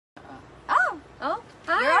Oh,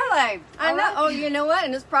 We hi. are live. I know. All right. Oh, you know what?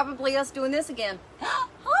 And it's probably us doing this again.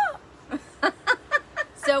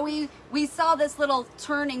 So we saw this little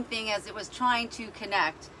turning thing as it was trying to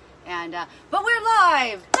connect, and but we're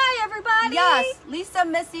live. Hi, everybody. Yes,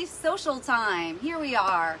 LisaMissy social time. Here we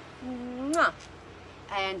are, Mwah.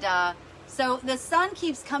 and so the sun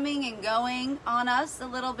keeps coming and going on us a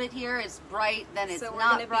little bit here. It's bright, then it's So we're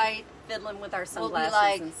not gonna bright. be fiddling with our We'll be sunglasses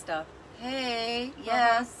like, and stuff. Hey,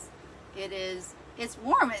 yes, it is. It's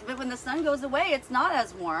warm, but when the sun goes away, it's not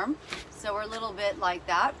as warm. So we're a little bit like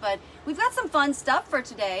that, but we've got some fun stuff for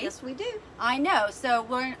today. Yes, we do. I know. So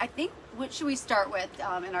I think, what should we start with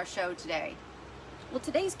in our show today? Well,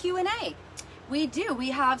 today's Q&A. We do.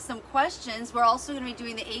 We have some questions. We're also going to be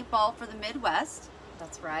doing the 8-ball for the Midwest.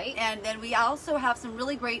 That's right. And then we also have some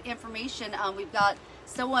really great information. We've got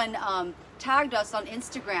someone tagged us on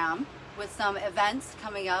Instagram with some events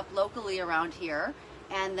coming up locally around here.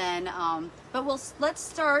 And then, but let's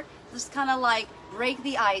start just kind of like break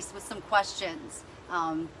the ice with some questions.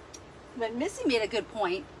 But Missy made a good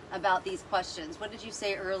point about these questions. What did you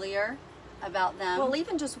say earlier about them? Well,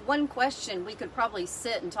 even just one question we could probably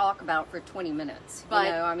sit and talk about for 20 minutes. But-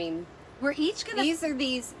 you know, I mean, we're each gonna. these are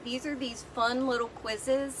these fun little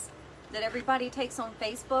quizzes that everybody takes on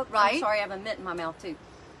Facebook. Right. I'm sorry, I have a mint in my mouth too,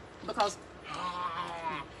 because.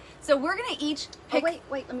 So we're gonna each pick. Oh,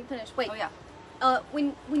 wait, let me finish. Wait. Oh yeah.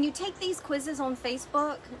 When you take these quizzes on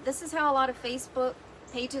Facebook, this is how a lot of Facebook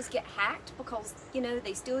pages get hacked, because you know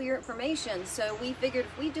they steal your information. So we figured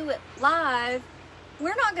if we do it live,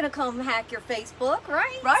 we're not going to come hack your Facebook,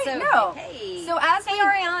 right? Right? So, No. Hey. So as hey, we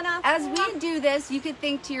Ariana. as we do this, you could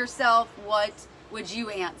think to yourself, what would you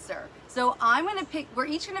answer? So I'm gonna pick. We're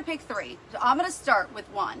each gonna pick 3. So I'm gonna start with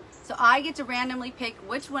one. So I get to randomly pick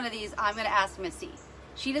which one of these I'm gonna ask Missy.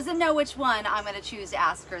 She doesn't know which one I'm gonna choose to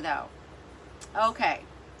ask her though. Okay,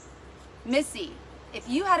 Missy, if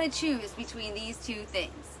you had to choose between these 2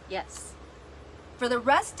 things, Yes. for the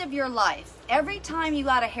rest of your life, every time you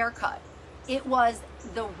got a haircut, it was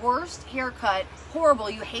the worst haircut, horrible,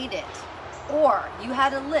 you hate it, or you had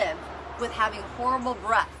to live with having horrible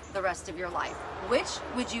breath the rest of your life, which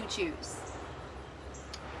would you choose?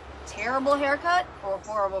 Terrible haircut or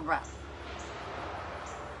horrible breath?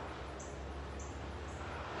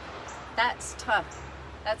 That's tough.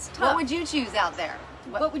 That's tough. What would you choose out there?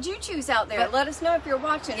 What would you choose out there? But- Let us know if you're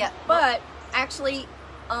watching. Yeah. But actually,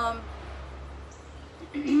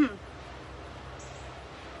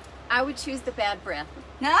 I would choose the bad breath.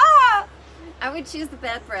 Ah! I would choose the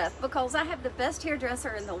bad breath because I have the best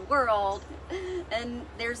hairdresser in the world, and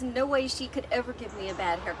there's no way she could ever give me a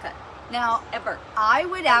bad haircut. Now, Ever. I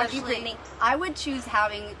would I love you, actually, Brittany. I would choose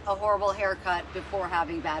having a horrible haircut before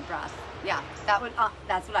having bad breath. Yeah,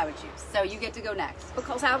 that's what I would choose. So you get to go next.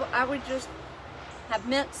 Because I would just have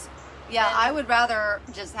mints, Yeah, And- I would rather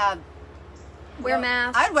just have wear no-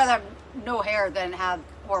 masks. I'd rather have no hair than have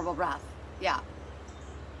horrible breath. Yeah.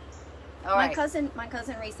 All my right. cousin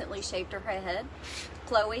recently shaved her head.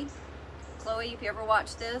 Chloe, if you ever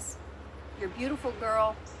watch this, you're a beautiful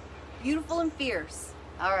girl, beautiful and fierce.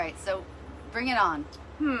 All right. So bring it on.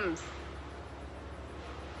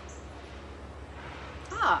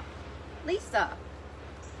 Lisa,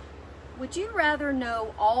 would you rather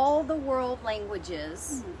know all the world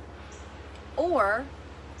languages or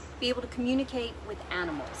be able to communicate with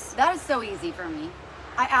animals? That is so easy for me.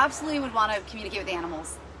 I absolutely would want to communicate with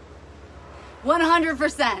animals.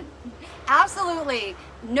 100%. Absolutely.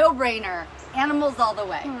 No brainer. Animals all the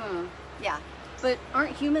way. Yeah. But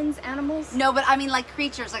aren't humans animals? No, but I mean like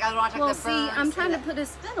creatures. Like I would want to talk Well, to the see, birds. I'm trying to and put a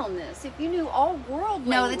spin on this. If you knew all world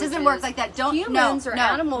No, languages, it doesn't work like that. Don't humans no, or no,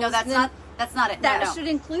 animals. No, that's then not. That's not it. That no, no. should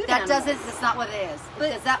include That animals. doesn't. That's not what it is. But-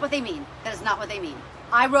 Is that what they mean? That is not what they mean.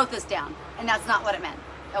 I wrote this down, and that's not what it meant.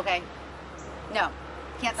 Okay. No,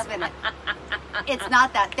 can't spin it. It's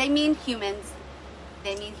not that. They mean humans.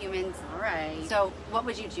 They mean humans. All right. So, what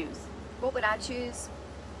would you choose? What would I choose?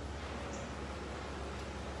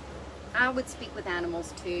 I would speak with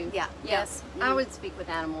animals too. Yeah. Yes, Yeah. I would speak with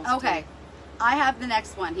animals Okay. too. I have the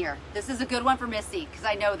next one here. This is a good one for Missy because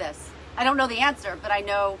I know this. I don't know the answer, but I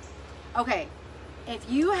know. Okay. If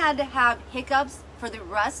you had to have hiccups for the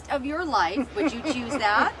rest of your life, would you choose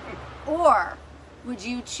that? Or would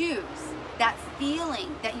you choose that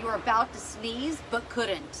feeling that you were about to sneeze but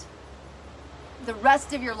couldn't? The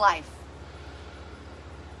rest of your life.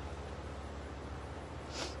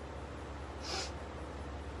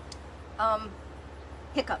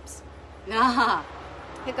 Hiccups. Ah,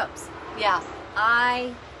 Hiccups. yeah.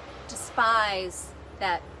 I despise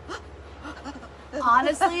that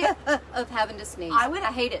Honestly, of having to sneeze. I would-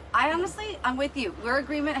 I hate it. I honestly, I'm with you. We're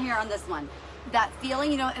agreement here on this one. that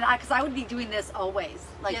feeling, you know, and because I would be doing this always.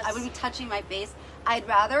 Like, Yes. I would be touching my face. I'd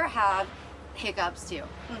rather have hiccups too.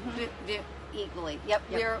 Equally. Yep,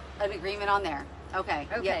 we're in agreement on there. Okay.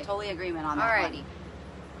 Okay. Yeah, totally agreement on that.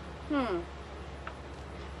 Alrighty.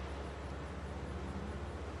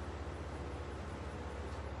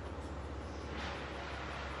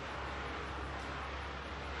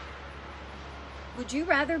 Would you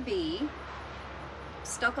rather be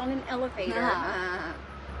stuck on an elevator,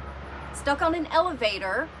 stuck on an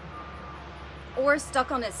elevator, or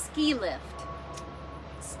stuck on a ski lift?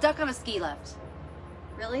 Stuck on a ski lift.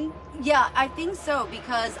 Really? Yeah, I think so,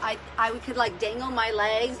 because I could like dangle my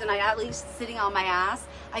legs and I at least sitting on my ass.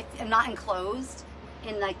 I'm not enclosed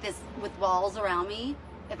in like this with walls around me.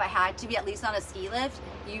 If I had to be at least on a ski lift,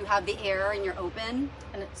 you have the air and you're open.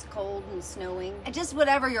 And it's cold and snowing. And just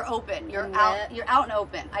whatever, you're open. You're And out. wet. You're out and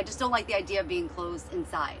open. I just don't like the idea of being closed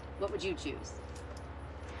inside. What would you choose?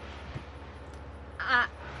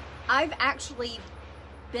 I've actually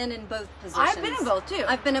been in both positions. I've been in both too.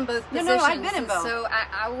 I've been in both No, positions. I've been in both. So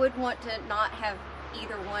I would want to not have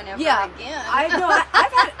either one ever again.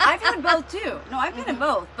 I've had both too. No, I've been in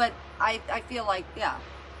both, but I feel like, yeah.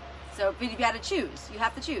 So, but you got to choose. You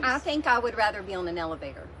have to choose. I think I would rather be on an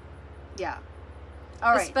elevator. Yeah.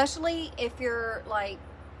 All right. Especially if you're like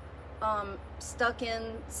stuck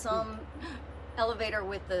in some elevator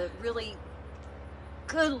with a really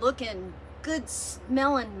good looking, good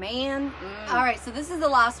smelling man. All right, so this is the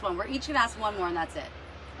last one. We're each gonna ask one more and that's it.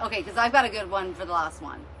 Okay, because I've got a good one for the last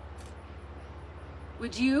one.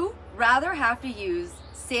 Would you rather have to use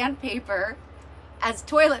sandpaper as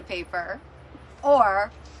toilet paper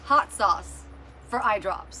or hot sauce for eye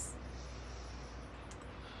drops?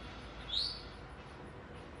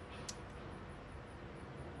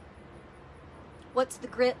 What's the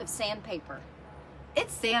grit of sandpaper?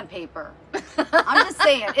 It's sandpaper. I'm just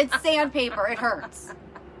saying, it's sandpaper. It hurts.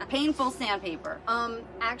 Painful sandpaper.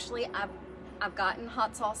 Actually, I've gotten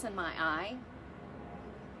hot sauce in my eye,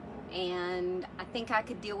 and I think I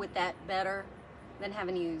could deal with that better than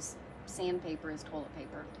having to use sandpaper as toilet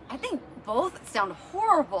paper. I think both sound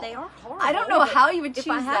horrible. They are horrible. I don't know how you would choose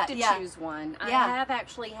if I have that. to choose one. I have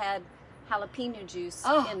actually had jalapeno juice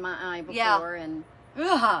in my eye before, and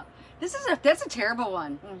ugh. That's a terrible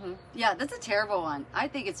one. Yeah, that's a terrible one. I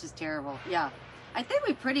think it's just terrible. Yeah. I think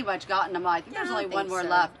we've pretty much gotten them all. I think there's only one more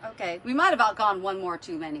left. Okay. We might have outgone one more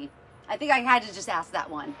too many. I think I had to just ask that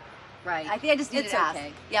one. Right. I think I just needed to ask.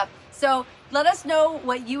 Okay. Yep. So let us know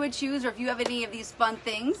what you would choose, or if you have any of these fun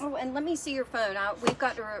things. Oh, and let me see your phone. We've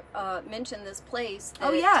got to mention this place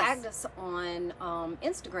that tagged us on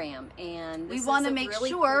Instagram, and this we want to is a make really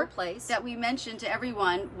sure cool place. that we mention to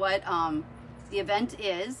everyone what the event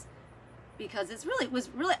is, because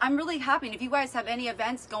I'm really happy. And if you guys have any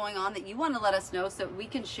events going on that you want to let us know, so we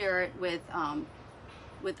can share it with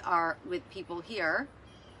people here.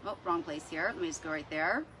 Oh, wrong place here. Let me just go right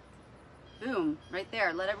there. Boom, right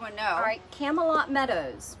there. Let everyone know. All right, Camelot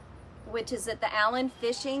Meadows, which is at the Allen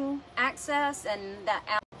Fishing Access, and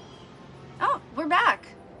that. Oh, we're back.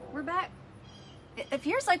 We're back. It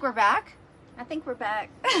appears like we're back. I think we're back.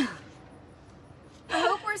 I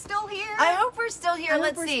hope we're still here. I hope we're still here.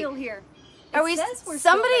 Let's see. Still here. Are we?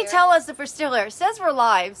 Somebody tell us if we're still here. It says we're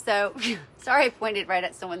live, so sorry I pointed right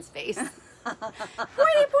at someone's face. Pointy.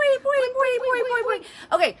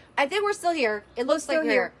 Okay, I think we're still here. It looks like we're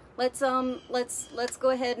here. Let's go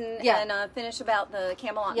ahead and finish about the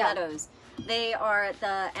Camelot Meadows. They are at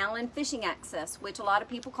the Allen Fishing Access, which a lot of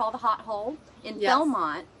people call the Hot Hole in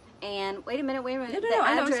Belmont. And wait a minute.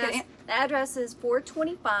 The address is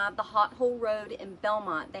 425 the Hot Hole Road in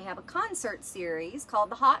Belmont. They have a concert series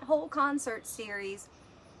called the Hot Hole Concert Series,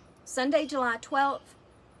 Sunday, July 12th,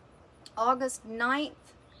 August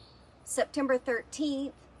 9th, September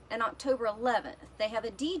 13th, and October 11th. They have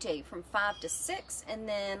a DJ from 5 to 6, and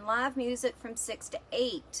then live music from 6 to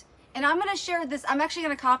 8. And I'm going to share this. I'm actually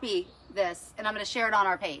going to copy this, and I'm going to share it on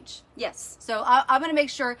our page. Yes. So I'm going to make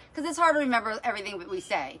sure, because it's hard to remember everything that we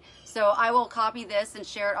say. So I will copy this and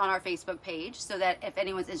share it on our Facebook page, so that if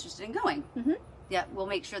anyone's interested in going, yeah, we'll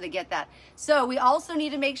make sure they get that. So we also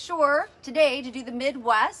need to make sure today to do the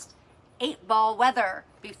Midwest 8-ball weather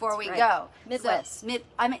before we go. Midwest. So,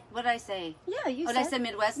 what did I say? Yeah, you said. Did I say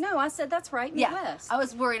Midwest? No, I said that's right. Midwest. Yeah. I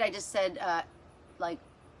was worried. I just said like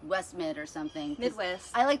West Mid or something.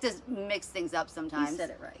 Midwest. I like to mix things up sometimes. You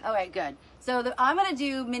said it right. Okay, good. So I'm going to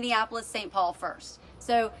do Minneapolis, St. Paul first.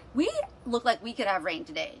 So we look like we could have rain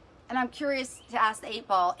today. And I'm curious to ask the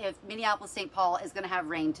 8-ball if Minneapolis, St. Paul is going to have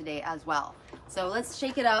rain today as well. So let's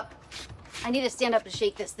shake it up. I need to stand up to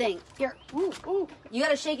shake this thing. Here. Ooh, ooh. You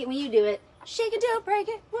got to shake it when you do it. Shake it, don't break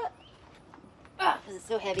it. What? Because it's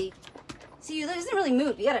so heavy. See, it doesn't really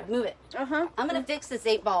move. You gotta move it. Uh-huh. I'm gonna fix this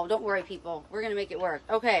 8 ball. Don't worry, people. We're gonna make it work.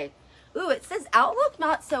 Okay. Ooh, it says outlook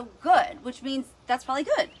not so good, which means that's probably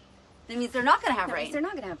good. That means they're not gonna have That means rain. they're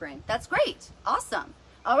not gonna have rain. That's great. Awesome.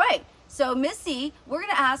 All right. So Missy, we're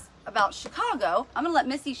gonna ask about Chicago. I'm gonna let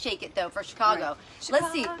Missy shake it though for Chicago. Right.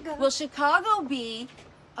 Let's see. Will Chicago be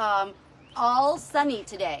all sunny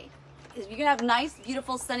today? You're gonna have a nice,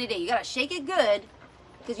 beautiful, sunny day. You gotta shake it good,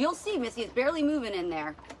 because you'll see, Missy, it's barely moving in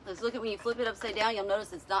there. Let's look at when you flip it upside down. You'll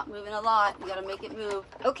notice it's not moving a lot. You gotta make it move.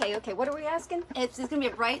 Okay, what are we asking? It's gonna be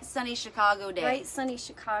a bright, sunny Chicago day. Bright, sunny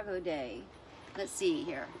Chicago day. Let's see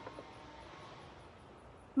here.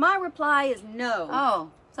 My reply is no.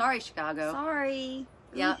 Oh, sorry, Chicago. Sorry.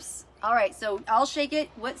 Yep. Oops. All right, so I'll shake it.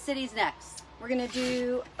 What city's next? We're gonna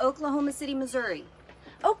do Oklahoma City, Missouri.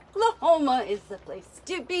 Oklahoma is the place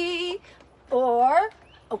to be. Or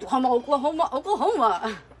Oklahoma, Oklahoma,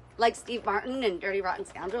 Oklahoma. Like Steve Martin and Dirty Rotten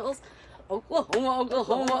Scoundrels. Oklahoma,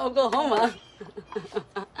 Oklahoma, Oklahoma.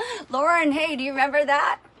 Lauren, hey, do you remember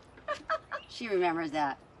that? She remembers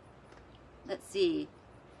that. Let's see.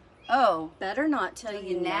 Oh. Better not tell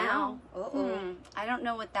you now. Uh-oh. I don't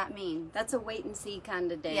know what that means. That's a wait and see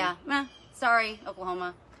kind of day. Yeah. Sorry,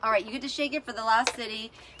 Oklahoma. All right, you get to shake it for the last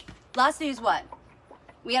city. Last city is what?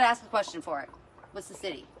 We got to ask a question for it. What's the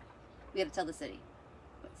city? We got to tell the city.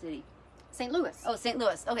 What city? St. Louis. Oh, St.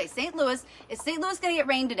 Louis. Okay, St. Louis. Is St. Louis going to get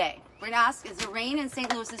rain today? We're going to ask, is there rain in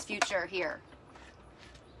St. Louis's future here?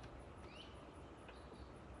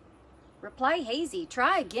 Reply hazy.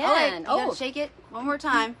 Try again. All right, you gotta shake it one more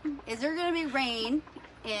time. Is there going to be rain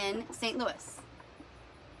in St. Louis?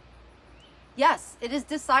 Yes, it is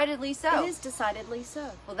decidedly so. It is decidedly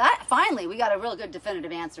so. Well, that finally we got a real good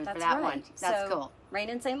definitive answer for that right. one. That's so, cool. Rain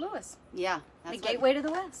in St. Louis. Yeah, that's The gateway to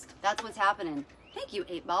the west. That's what's happening. Thank you,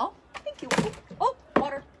 8 Ball. Thank you. Oh,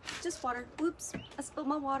 water. Just water. Oops. I spilled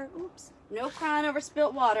my water. Oops. No crying over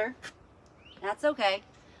spilt water. That's okay.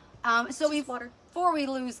 So before we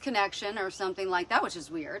lose connection or something like that, which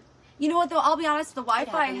is weird. You know what though? I'll be honest. The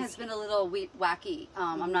Wi-Fi has been a little wacky.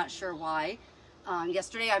 I'm not sure why.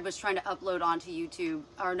 Yesterday I was trying to upload onto YouTube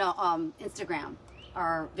or no, Instagram,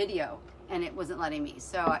 our video, and it wasn't letting me.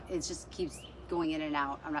 So it just keeps going in and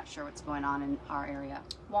out. I'm not sure what's going on in our area.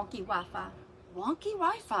 Wonky Wi-Fi. Wonky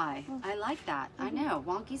Wi-Fi. I like that. I know.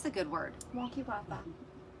 Wonky's a good word. Wonky Wi-Fi.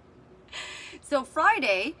 So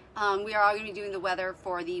Friday, we are all going to be doing the weather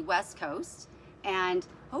for the West Coast, and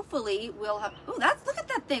hopefully we'll have. Oh, look at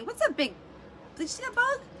that thing. What's that big? Did you see that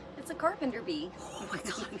bug? It's a carpenter bee. Oh my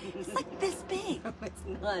God! It's like this big. No, it's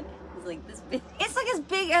not. It's like this big. It's like as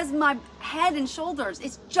big as my head and shoulders.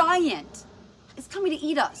 It's giant. It's coming to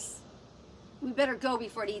eat us. We better go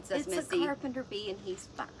before it eats us, Missy. It's a carpenter bee, and he's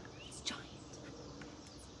fine. It's giant.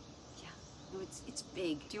 Yeah. No, it's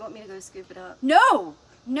big. Do you want me to go scoop it up? No.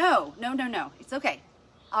 It's okay.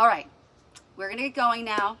 All right. We're going to get going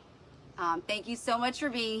now. Thank you so much for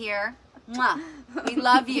being here. Mwah. We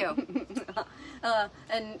love you.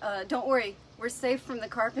 And don't worry, we're safe from the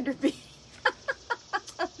carpenter bee.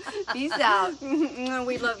 Peace out.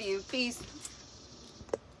 We love you. Peace.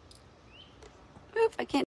 Oof, I can't.